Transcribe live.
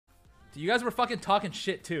You guys were fucking talking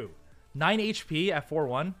shit too. 9 HP at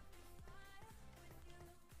 4-1.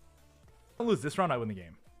 I'll lose this round, I win the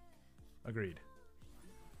game. Agreed.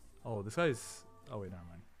 Oh, this guy's... Oh, wait, never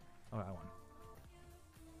mind. Oh, I won.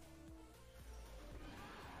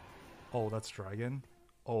 Oh, that's Dragon.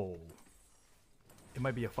 Oh. It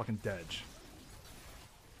might be a fucking Dedge.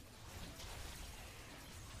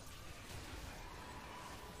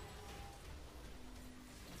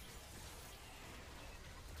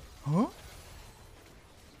 Huh?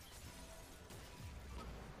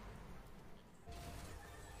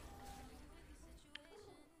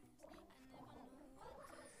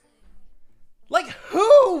 Like,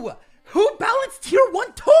 who? Who balanced tier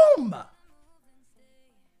 1 Tome?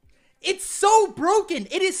 It's so broken.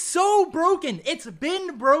 It is so broken. It's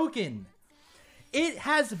been broken. It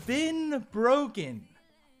has been broken.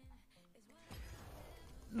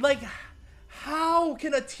 Like, how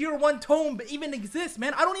can a tier 1 Tome even exist,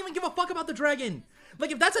 man? I don't even give a fuck about the dragon.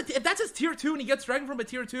 Like, if that's his tier 2 and he gets dragon from a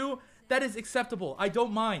tier 2, that is acceptable. I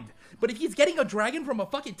don't mind. But if he's getting a dragon from a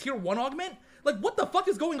fucking tier 1 augment, like, what the fuck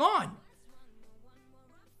is going on?